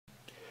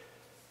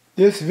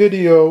This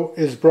video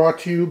is brought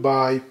to you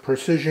by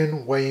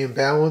Precision Weigh-In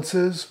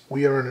Balances.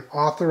 We are an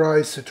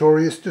authorized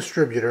Sartorius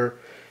distributor,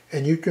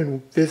 and you can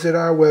visit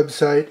our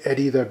website at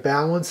either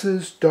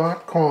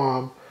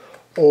balances.com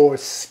or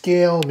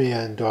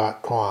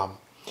scaleman.com.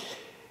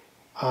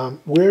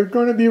 We're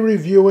going to be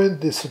reviewing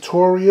the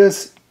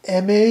Sartorius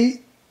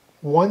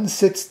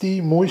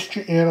MA160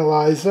 moisture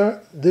analyzer.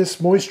 This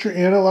moisture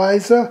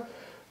analyzer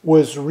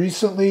was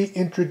recently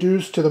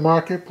introduced to the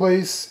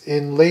marketplace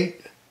in late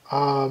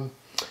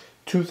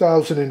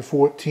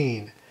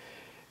 2014.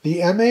 The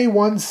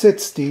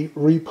MA160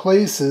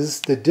 replaces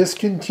the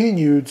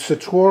discontinued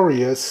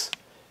Sartorius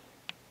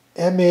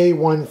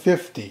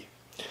MA150.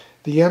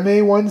 The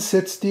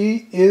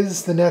MA160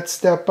 is the next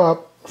step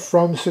up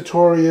from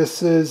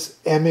Sartorius's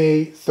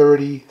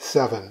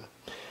MA37.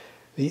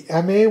 The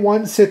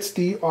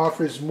MA160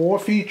 offers more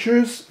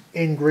features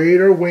and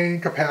greater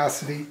weighing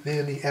capacity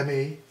than the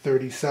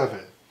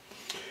MA37.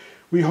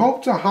 We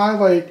hope to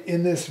highlight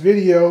in this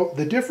video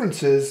the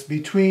differences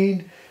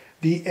between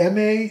the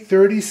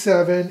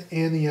MA37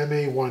 and the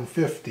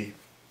MA150.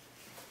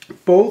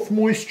 Both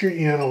moisture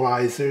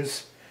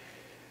analyzers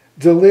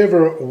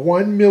deliver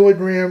 1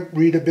 milligram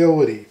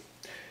readability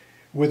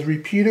with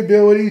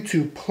repeatability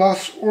to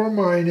plus or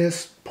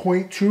minus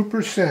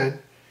 0.2%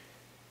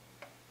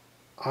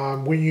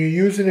 when you're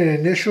using an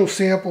initial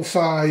sample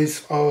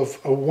size of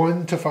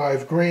 1 to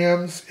 5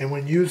 grams, and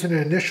when using an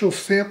initial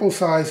sample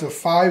size of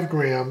 5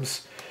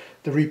 grams,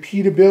 the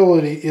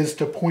repeatability is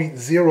to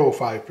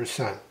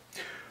 0.05%.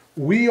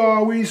 We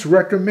always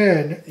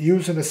recommend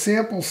using a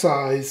sample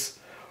size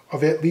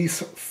of at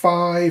least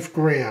 5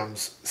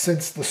 grams.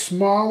 Since the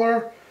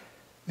smaller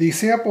the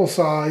sample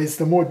size,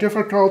 the more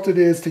difficult it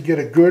is to get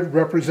a good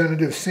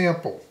representative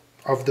sample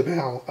of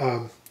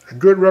the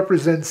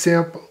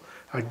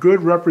a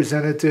good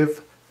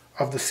representative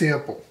of the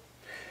sample.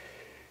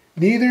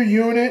 Neither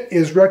unit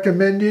is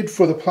recommended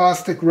for the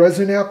plastic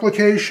resin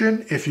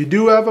application. If you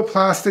do have a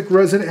plastic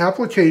resin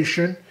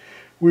application,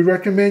 we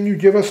recommend you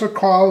give us a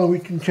call and we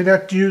can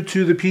connect you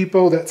to the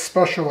people that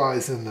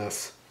specialize in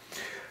this.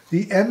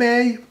 The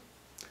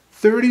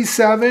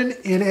MA37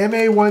 and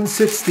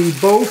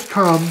MA160 both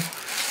come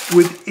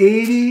with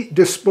 80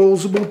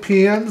 disposable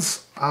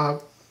pans.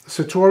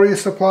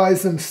 Sartorius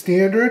supplies them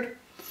standard.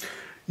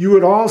 You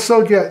would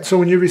also get, so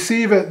when you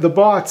receive it, the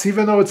box,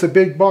 even though it's a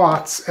big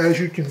box, as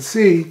you can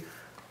see,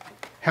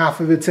 half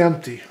of it's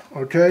empty.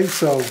 Okay,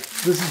 so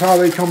this is how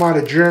they come out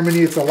of Germany.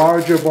 It's a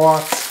larger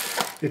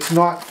box. It's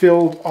not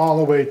filled all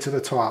the way to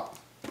the top.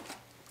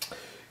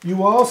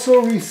 You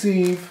also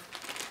receive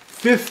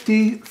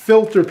 50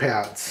 filter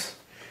pads,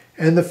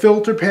 and the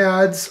filter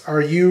pads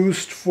are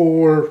used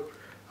for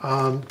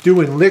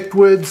doing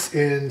liquids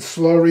and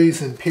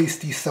slurries and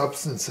pasty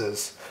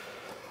substances.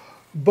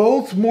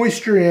 Both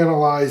moisture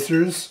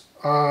analyzers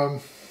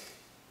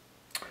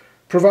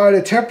provide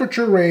a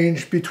temperature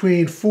range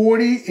between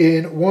 40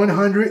 and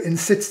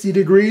 160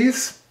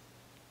 degrees.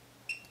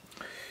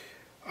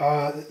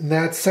 And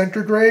that's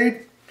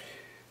centigrade.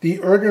 The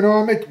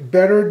ergonomic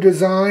better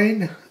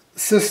design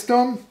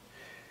system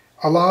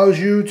allows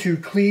you to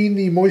clean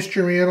the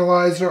moisture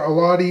analyzer a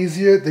lot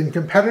easier than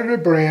competitor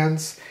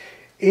brands.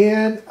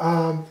 And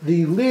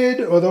the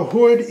lid or the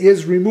hood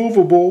is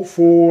removable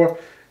for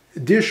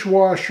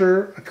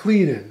dishwasher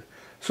cleaning.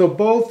 So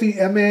both the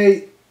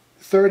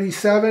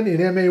MA37 and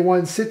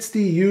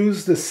MA160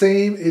 use the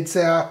same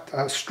exact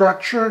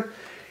structure,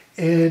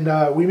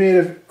 and we made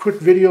a quick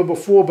video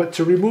before, but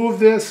to remove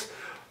this,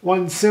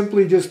 one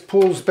simply just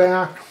pulls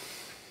back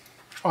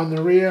on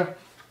the rear,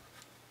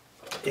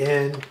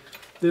 and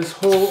this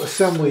whole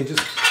assembly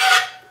just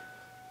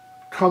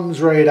comes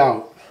right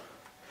out.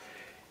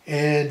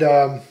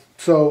 And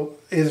so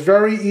it's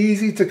very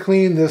easy to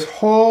clean. This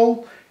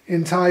whole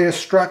entire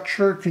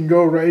structure can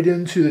go right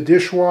into the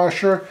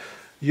dishwasher.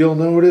 You'll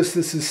notice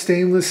this is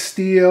stainless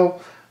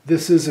steel.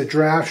 This is a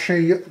draft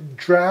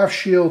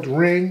shield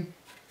ring.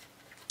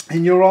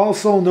 And you'll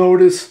also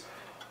notice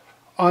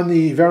on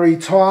the very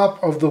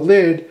top of the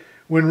lid,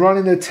 when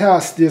running the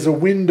test, there's a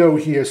window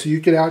here so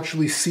you can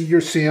actually see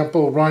your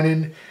sample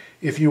running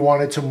if you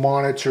wanted to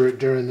monitor it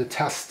during the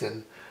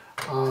testing.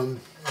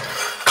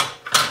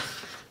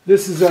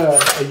 This is a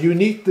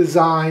unique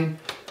design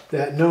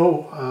that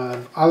no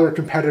other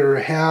competitor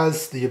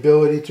has, the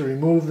ability to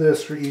remove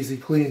this for easy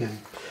cleaning.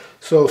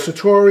 So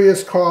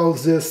Sartorius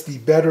calls this the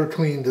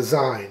BetterClean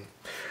design.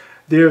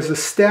 There's a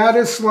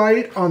status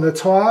light on the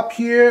top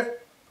here,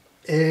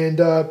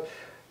 and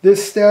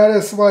this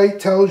status light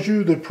tells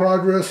you the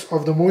progress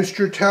of the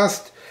moisture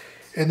test,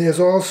 and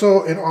there's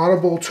also an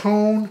audible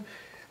tone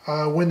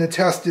when the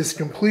test is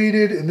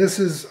completed, and this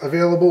is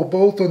available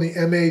both on the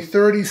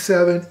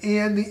MA37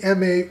 and the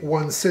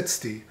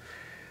MA160.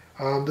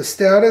 The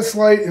status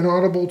light and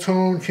audible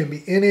tone can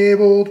be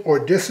enabled or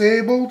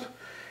disabled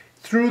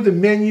through the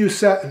menu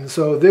setting.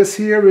 So this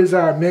here is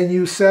our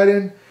menu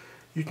setting.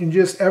 You can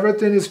just,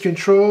 everything is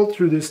controlled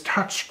through this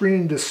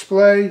touchscreen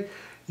display.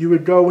 You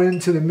would go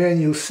into the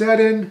menu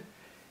setting,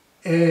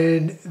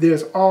 and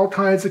there's all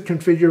kinds of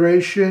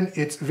configuration.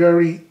 It's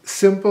very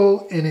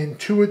simple and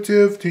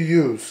intuitive to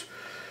use.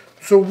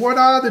 So what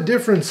are the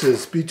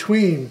differences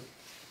between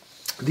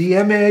the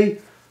MA37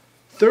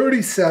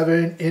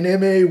 and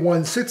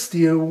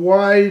MA160, and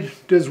why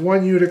does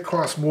one unit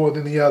cost more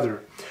than the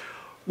other?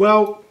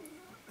 Well,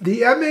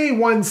 the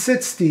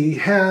MA160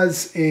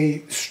 has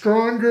a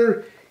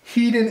stronger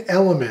heating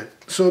element.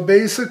 So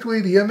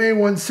basically the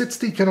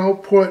MA160 can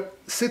output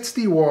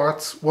 60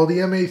 watts, while the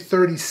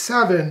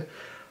MA37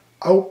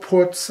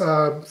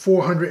 outputs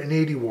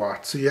 480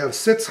 watts. So you have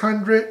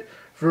 600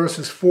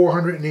 versus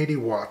 480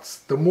 watts.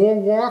 The more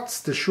watts,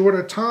 the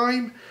shorter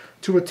time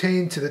to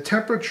attain to the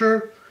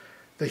temperature.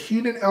 The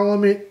heating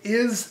element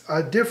is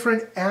a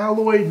different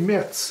alloy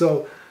mix.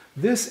 So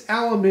this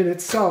element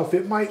itself,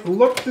 it might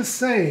look the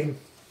same,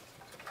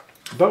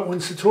 but when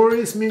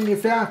Sartorius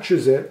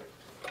manufactures it,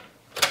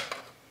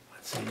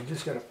 let's see, you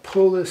just got to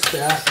pull this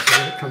back and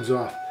then it comes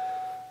off.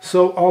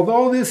 So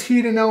although this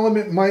heating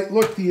element might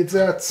look the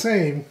exact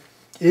same,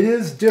 it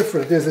is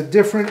different. There's a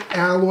different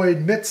alloy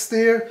mix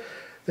there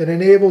that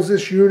enables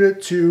this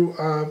unit to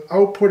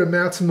output a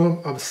maximum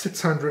of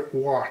 600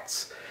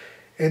 watts.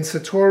 And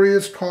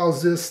Sartorius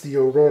calls this the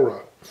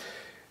Aurora.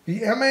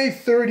 The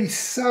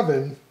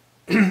MA37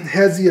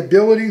 has the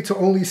ability to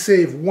only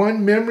save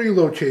one memory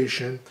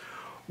location,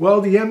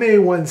 while the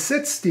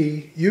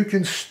MA160 you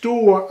can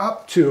store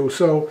up to.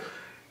 So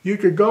you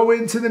could go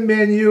into the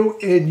menu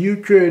and you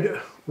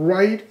could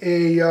write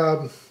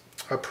a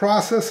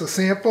process, a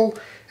sample,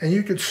 and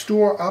you could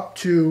store up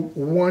to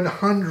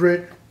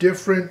 100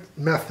 different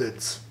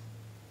methods.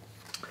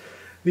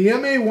 The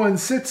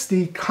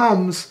MA160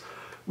 comes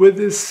with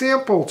this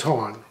sample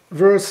ton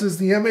versus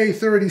the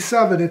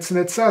MA37, it's an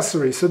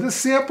accessory. So this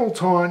sample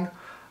ton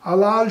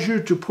allows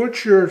you to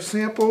put your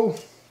sample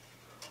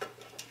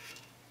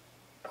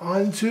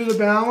onto the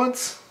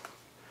balance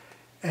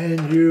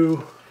and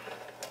you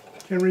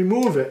can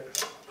remove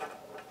it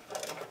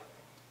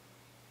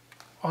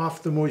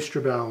off the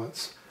moisture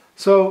balance.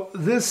 So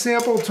this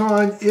sample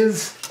ton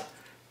is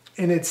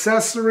an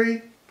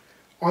accessory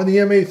on the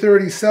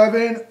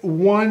MA37.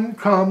 One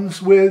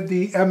comes with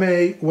the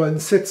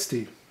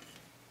MA160.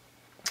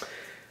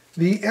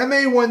 The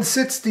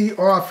MA160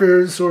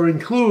 offers or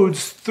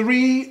includes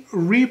 3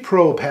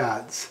 repro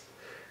pads.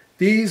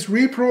 These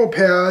repro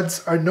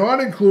pads are not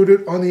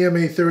included on the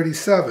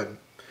MA37.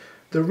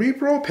 The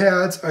repro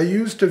pads are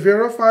used to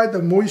verify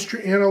the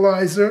moisture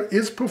analyzer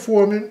is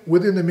performing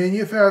within the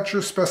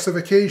manufacturer's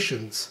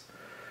specifications.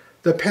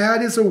 The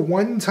pad is a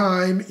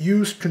one-time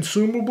use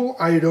consumable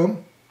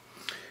item,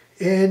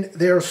 and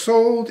they are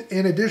sold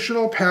in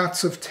additional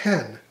packs of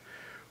 10.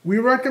 We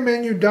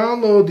recommend you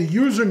download the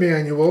user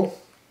manual,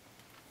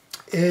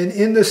 and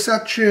in the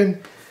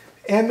section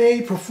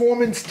MA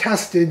Performance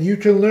Tested, you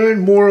can learn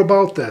more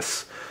about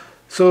this.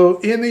 So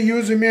in the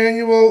user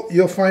manual,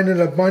 you'll find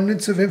an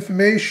abundance of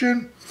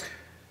information.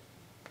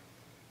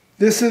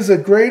 This is a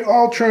great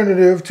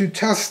alternative to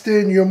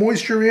testing your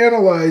moisture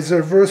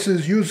analyzer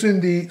versus using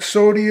the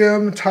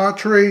sodium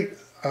tartrate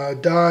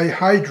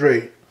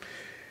dihydrate.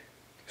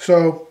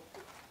 So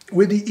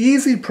with the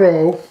Easy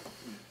Pro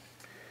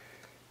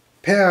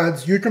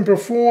pads, you can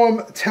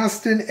perform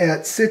testing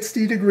at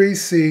 60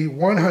 degrees C,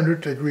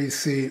 100 degrees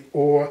C,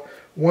 or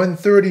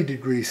 130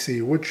 degrees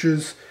C, which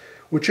is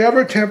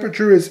whichever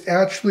temperature is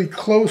actually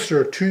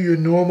closer to your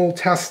normal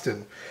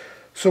testing.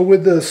 So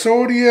with the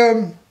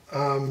sodium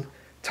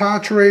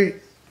tartrate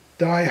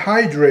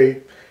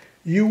dihydrate,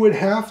 you would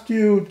have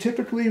to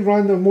typically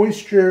run the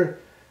moisture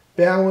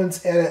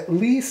balance at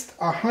least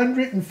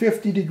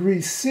 150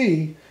 degrees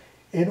C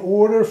in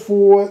order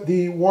for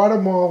the water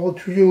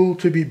molecule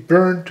to be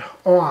burnt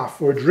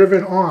off or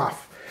driven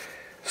off.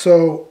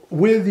 So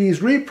with these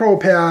repro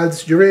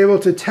pads, you're able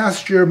to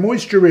test your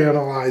moisture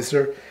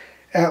analyzer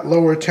at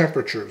lower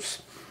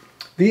temperatures.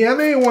 The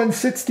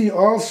MA160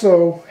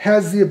 also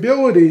has the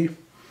ability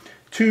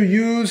to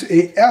use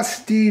a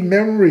SD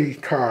memory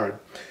card.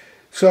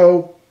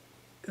 So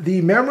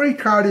the memory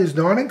card is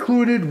not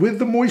included with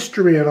the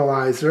moisture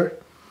analyzer,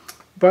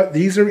 but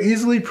these are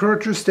easily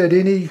purchased at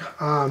any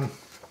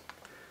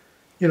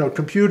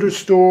computer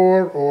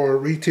store or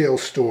retail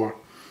store.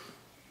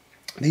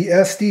 The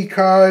SD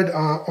card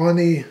on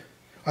the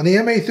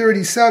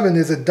MA37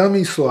 is a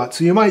dummy slot,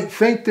 so you might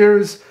think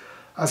there's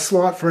a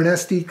slot for an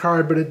SD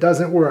card, but it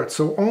doesn't work.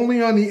 So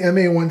only on the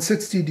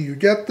MA160 do you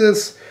get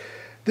this.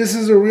 This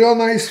is a real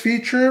nice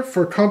feature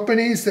for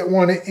companies that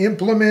want to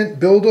implement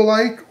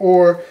build-alike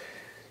or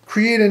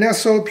create an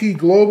SOP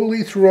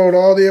globally throughout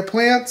all their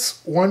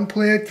plants. One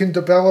plant can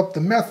develop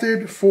the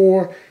method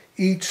for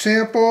each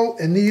sample,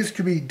 and these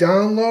can be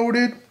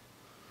downloaded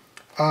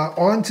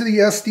onto the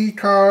SD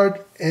card,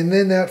 and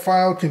then that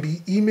file can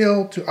be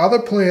emailed to other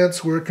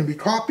plants where it can be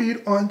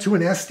copied onto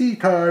an SD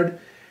card,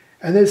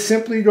 and this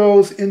simply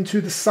goes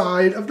into the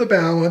side of the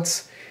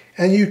balance,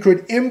 and you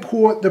could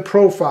import the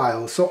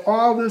profile. So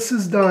all this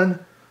is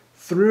done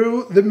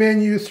through the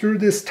menu, through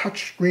this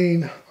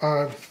touchscreen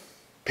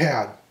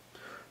pad,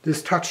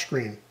 this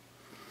touchscreen.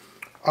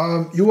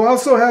 You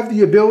also have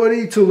the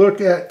ability to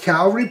look at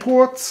cal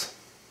reports,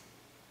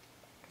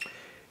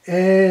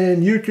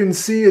 and you can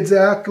see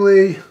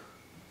exactly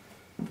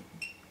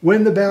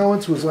when the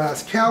balance was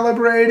last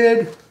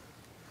calibrated,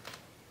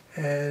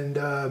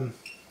 and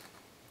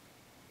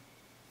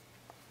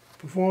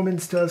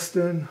performance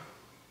testing,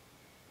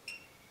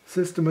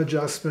 system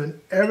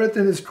adjustment,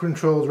 everything is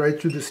controlled right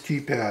through this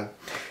keypad.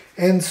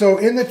 And so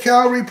in the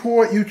cal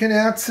report, you can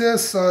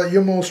access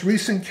your most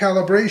recent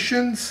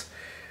calibrations,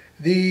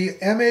 the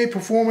MA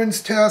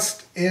performance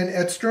test, and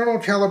external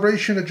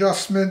calibration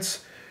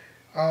adjustments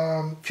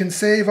can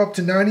save up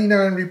to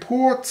 99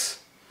 reports.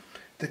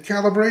 The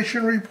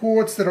calibration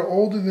reports that are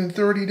older than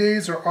 30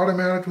 days are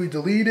automatically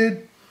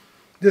deleted.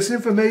 This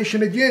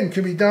information, again,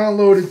 can be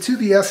downloaded to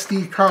the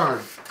SD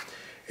card,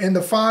 and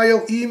the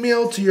file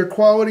emailed to your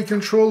quality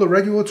control or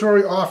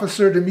regulatory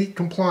officer to meet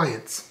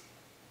compliance.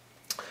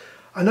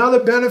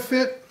 Another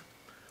benefit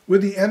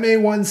with the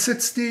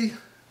MA160,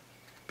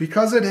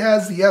 because it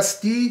has the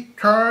SD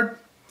card,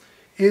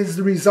 is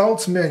the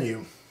results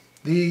menu.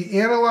 The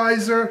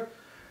analyzer,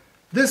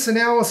 this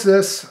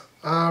analysis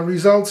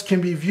results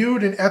can be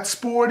viewed and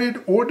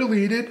exported or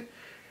deleted,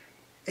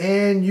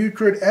 and you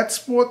could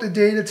export the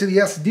data to the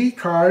SD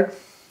card,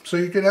 so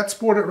you could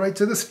export it right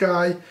to this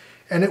guy,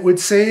 and it would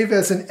save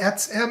as an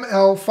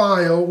XML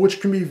file, which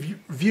can be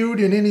viewed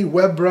in any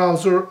web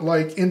browser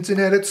like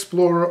Internet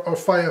Explorer or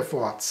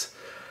Firefox.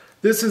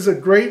 This is a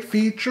great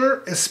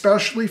feature,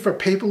 especially for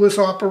paperless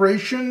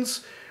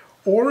operations,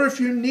 or if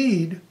you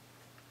need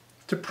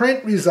to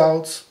print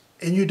results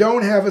and you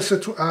don't have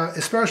a,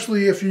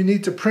 especially if you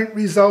need to print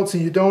results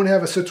and you don't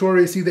have a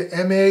Sartorius either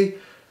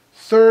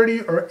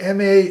MA30 or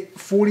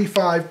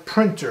MA45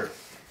 printer.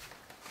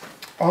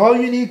 All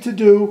you need to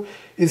do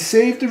is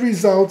save the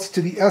results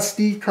to the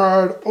SD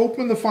card,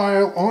 open the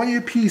file on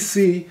your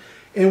PC,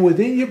 and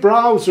within your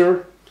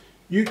browser,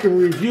 you can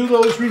review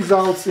those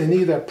results and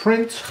either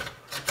print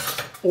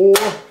or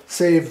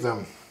save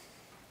them.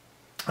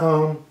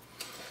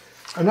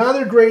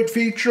 Another great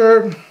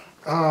feature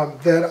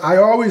that I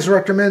always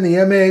recommend the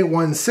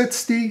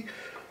MA160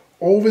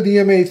 over the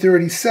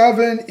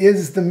MA37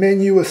 is the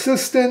menu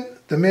assistant.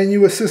 The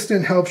menu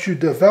assistant helps you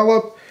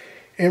develop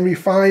and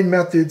refine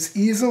methods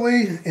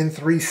easily in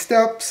 3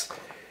 steps.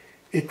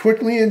 It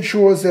quickly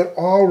ensures that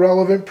all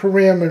relevant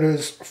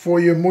parameters for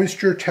your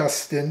moisture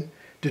testing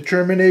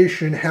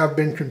determination have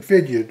been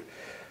configured.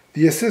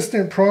 The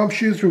assistant prompts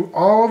you through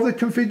all of the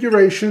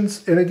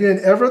configurations, and again,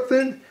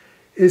 everything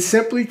is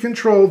simply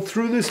controlled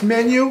through this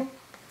menu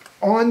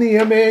on the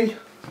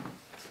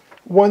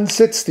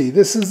MA160.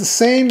 This is the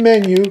same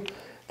menu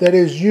that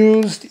is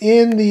used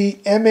in the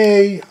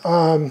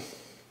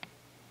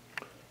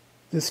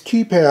this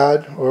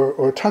keypad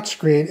or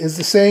touchscreen is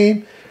the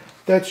same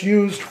that's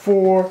used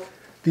for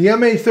the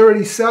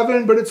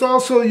MA37, but it's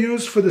also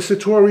used for the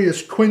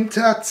Sartorius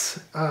Quintets,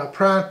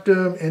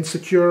 Practum, and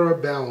Secura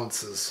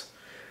balances.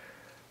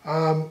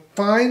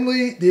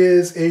 Finally,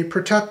 there's a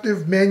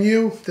protective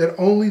menu that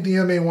only the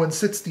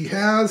MA160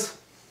 has.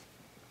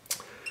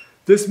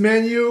 This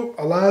menu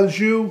allows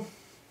you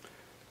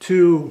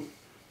to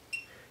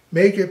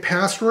make it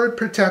password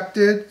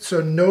protected, so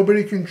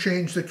nobody can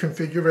change the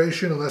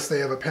configuration unless they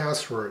have a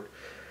password.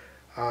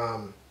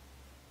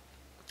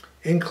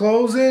 In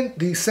closing,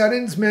 the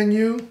settings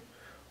menu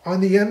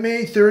on the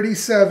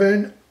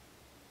MA37,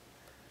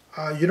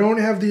 you don't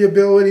have the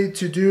ability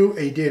to do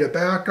a data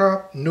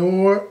backup,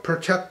 nor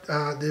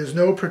there's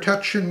no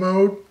protection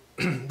mode.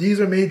 These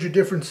are major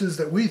differences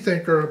that we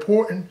think are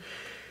important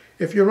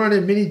if you're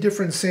running many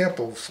different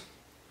samples.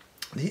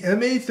 The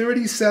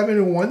MA37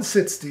 and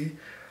MA160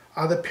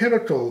 are the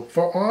pinnacle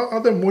for all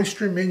other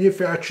moisture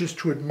manufacturers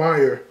to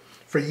admire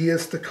for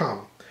years to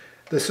come.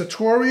 The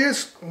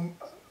Sartorius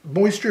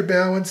moisture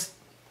balance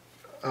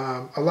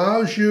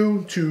allows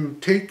you to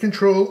take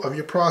control of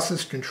your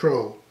process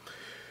control.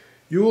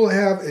 You will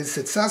have a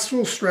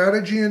successful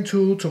strategy and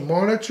tool to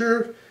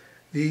monitor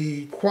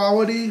the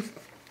quality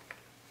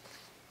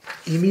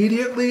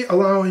immediately,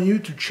 allowing you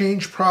to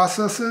change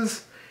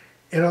processes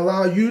and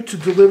allow you to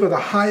deliver the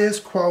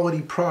highest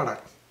quality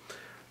product.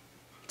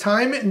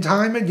 Time and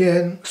time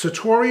again,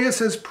 Sartorius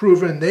has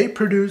proven they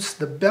produce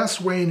the best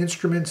weighing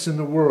instruments in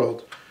the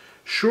world.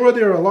 Sure,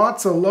 there are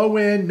lots of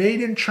low-end,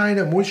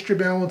 made-in-China moisture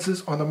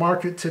balances on the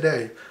market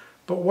today,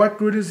 but what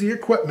good is the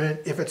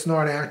equipment if it's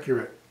not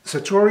accurate?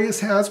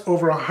 Sartorius has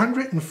over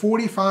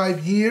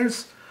 145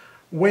 years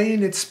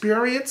weighing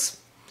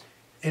experience,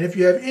 and if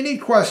you have any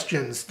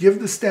questions, give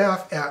the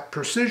staff at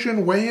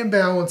Precision Weigh and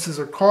Balances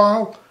a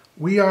call.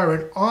 We are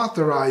an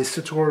authorized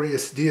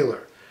Sartorius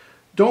dealer.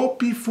 Don't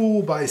be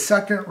fooled by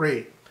second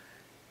rate.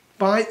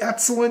 Buy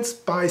excellence,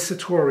 buy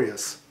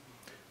Sartorius.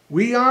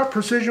 We are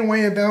Precision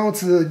Weigh and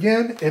Balances,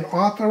 again, an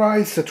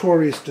authorized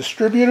Sartorius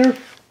distributor.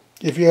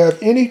 If you have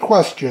any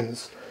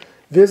questions,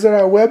 visit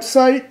our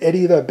website at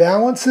either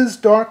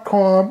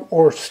balances.com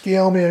or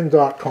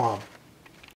scaleman.com.